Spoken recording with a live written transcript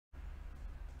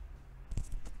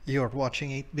You're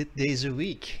watching 8-Bit Days a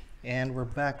Week, and we're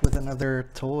back with another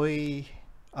toy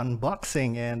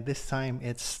unboxing, and this time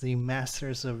it's the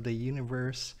Masters of the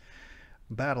Universe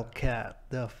Battle Cat,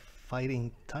 the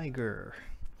fighting tiger.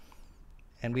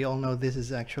 And we all know this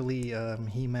is actually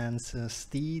He-Man's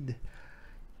steed.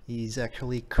 He's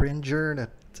actually Cringer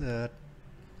that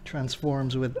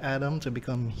transforms with Adam to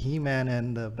become He-Man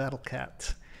and the Battle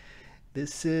Cat.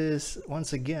 This is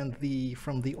once again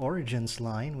from the Origins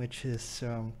line, which is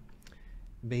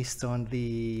based on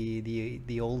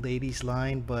the old 80s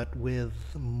line, but with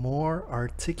more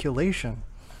articulation.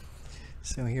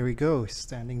 So here we go,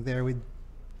 standing there with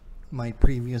my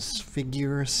previous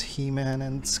figures, He-Man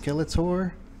and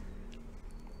Skeletor.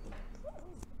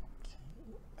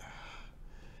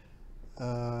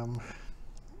 Let's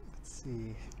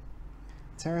see.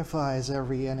 Terrifies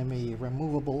every enemy,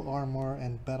 removable armor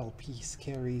and battle piece,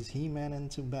 carries He-Man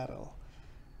into battle.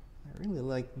 I really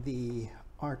like the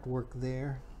artwork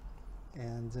there,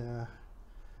 and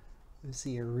you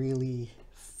see a really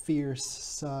fierce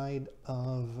side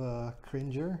of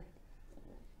Cringer.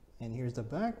 And here's the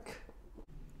back.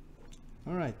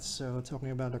 Alright, so talking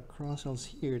about the cross-hells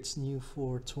here, it's new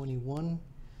for 21.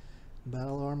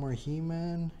 Battle armor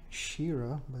He-Man,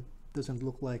 She-Ra, but doesn't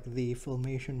look like the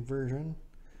Filmation version.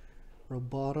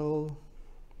 Roboto,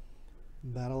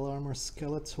 Battle Armor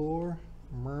Skeletor,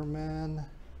 Merman,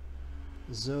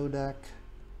 Zodak,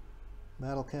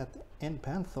 Battle Cat, and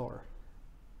Panther.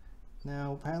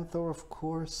 Now Panther, of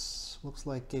course, looks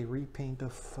like a repaint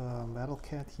of Battle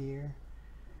Cat here,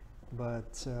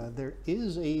 but there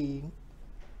is the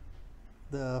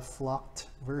flocked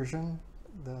version,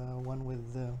 the one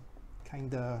with the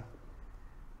kinda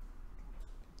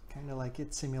like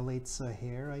it simulates a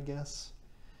hair, I guess.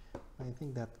 I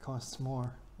think that costs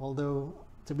more. Although,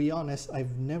 to be honest,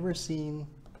 I've never seen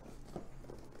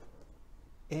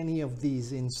any of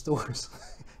these in stores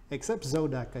except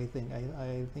Zodak. I think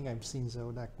I've seen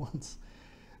Zodak once.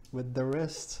 With the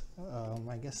rest,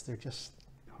 I guess they're just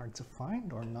hard to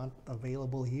find or not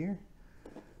available here.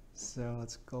 So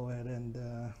let's go ahead and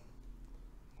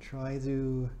try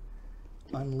to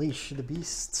unleash the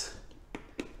beast.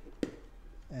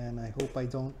 And I hope I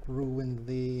don't ruin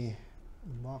the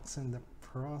box in the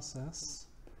process.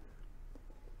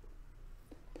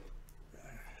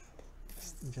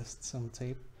 Just some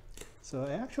tape. So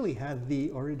I actually had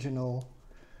the original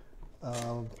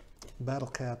Battle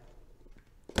Cat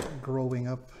growing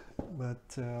up,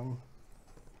 but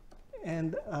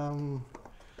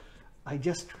I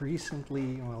just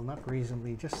recently, well, not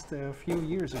recently, just a few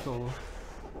years ago,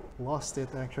 lost it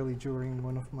actually during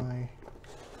one of my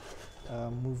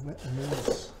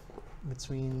moves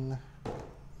between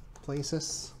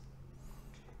places.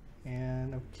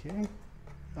 And okay,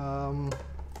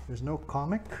 there's no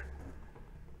comic,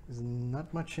 there's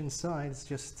not much inside, it's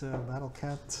just Battle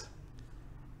Cat,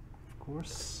 of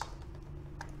course.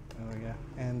 Oh yeah,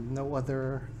 and no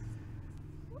other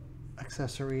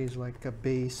accessories like a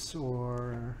base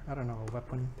or, I don't know, a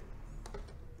weapon.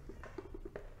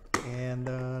 And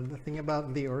the thing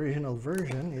about the original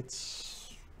version,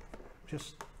 it's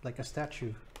just like a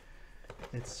statue.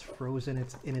 It's frozen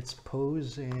in its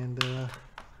pose and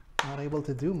not able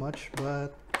to do much,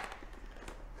 but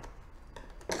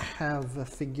have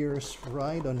figures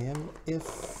ride on him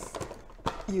if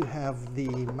you have the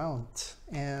mount.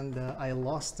 And I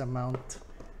lost the mount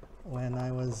when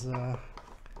I was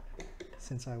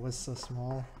since I was so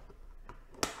small.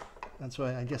 That's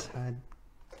why I just had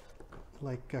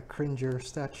like a Cringer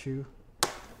statue.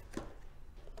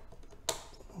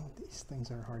 Oh, these things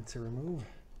are hard to remove.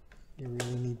 You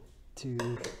really need to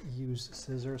use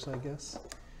scissors, I guess.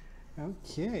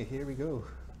 Okay, here we go.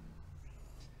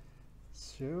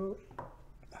 So,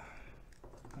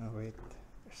 oh wait,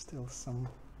 there's still some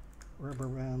rubber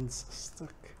bands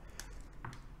stuck.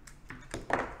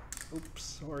 Oops,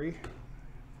 sorry.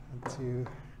 Had to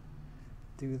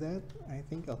do that. I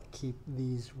think I'll keep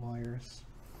these wires.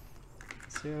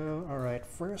 So, alright,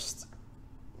 first,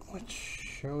 let's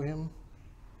show him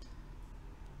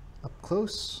up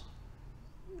close.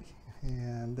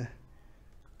 And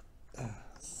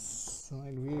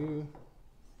side view.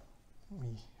 Let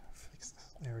me fix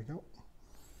this. There we go.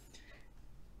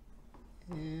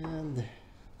 And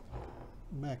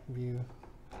back view.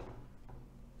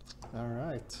 All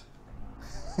right.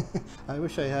 I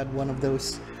wish I had one of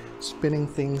those spinning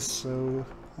things so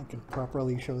I can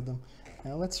properly show them.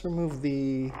 Now let's remove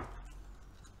the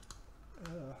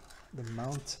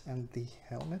mount and the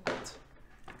helmet.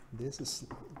 This is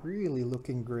really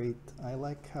looking great. I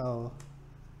like how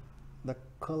the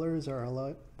colors are a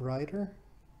lot brighter,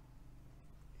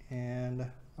 and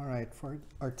Alright, for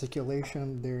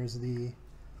articulation, there's the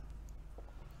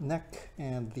neck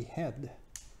and the head.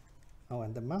 Oh,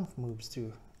 and the mouth moves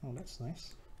too. Oh, that's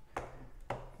nice.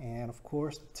 And of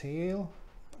course, the tail.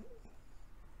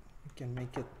 You can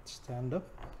make it stand up.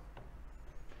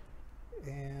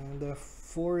 And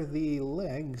for the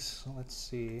legs, let's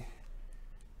see.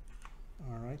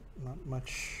 Alright, not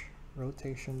much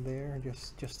rotation there,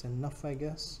 just enough, I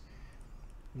guess.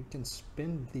 You can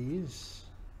spin these,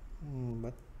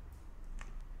 but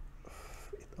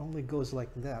it only goes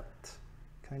like that.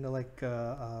 Kind of like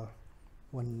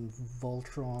when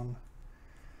Voltron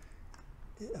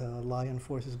Lion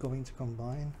Force is going to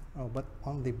combine. Oh, but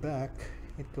on the back,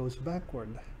 it goes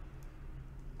backward.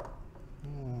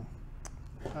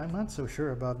 I'm not so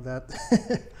sure about that.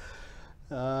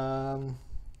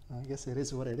 I guess it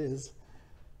is what it is.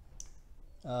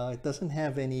 It doesn't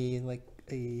have any like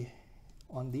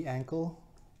on the ankle,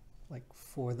 like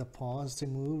for the paws to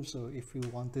move. So if you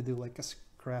want to do like a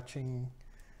scratching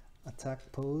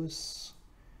attack pose,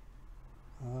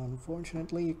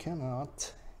 unfortunately you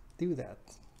cannot do that.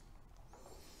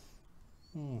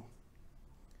 Now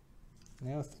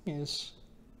the thing is,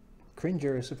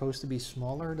 Cringer is supposed to be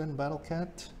smaller than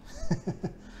Battlecat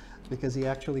because he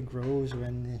actually grows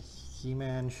when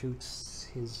He-Man shoots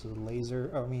his laser,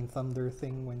 thunder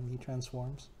thing when he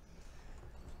transforms.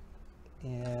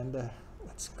 And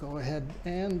let's go ahead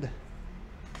and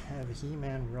have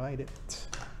He-Man ride it.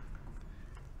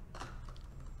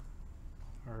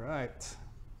 Alright,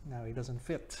 now he doesn't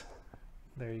fit.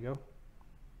 There you go.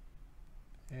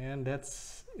 And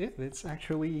that's it. It's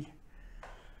actually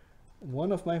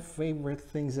one of my favorite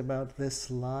things about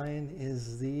this line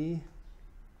is the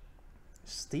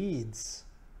steeds.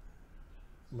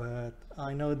 But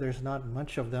I know there's not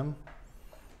much of them.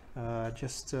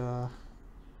 Just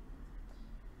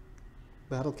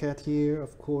Battlecat here,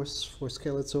 of course. For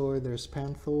Skeletor, there's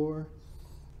Panther,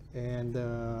 and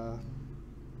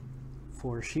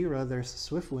for She-Ra, there's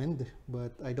Swiftwind.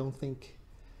 But I don't think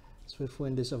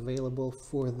Swiftwind is available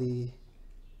for the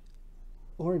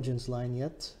Origins line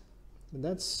yet. But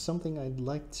that's something I'd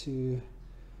like to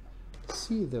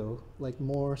see, though, like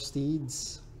more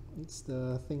steeds. It's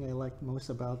the thing I like most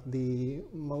about the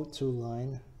Motu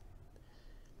line.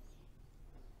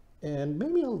 And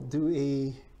maybe I'll do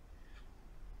a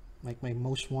like my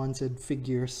most wanted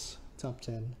figures top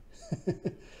 10.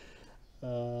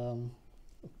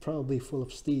 Probably full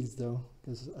of steeds though,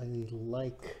 because I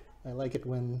like it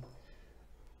when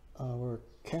our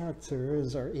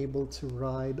characters are able to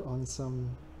ride on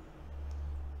some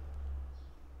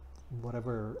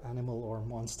whatever animal or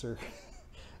monster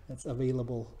that's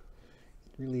available.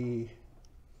 It really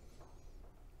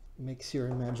makes your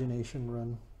imagination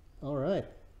run. All right,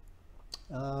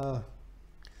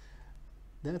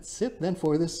 that's it then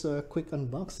for this quick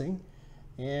unboxing.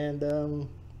 And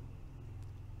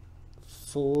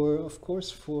of course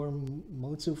for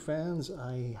Motu fans,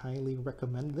 I highly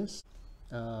recommend this.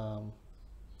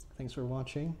 Thanks for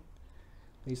watching.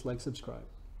 Please like, subscribe.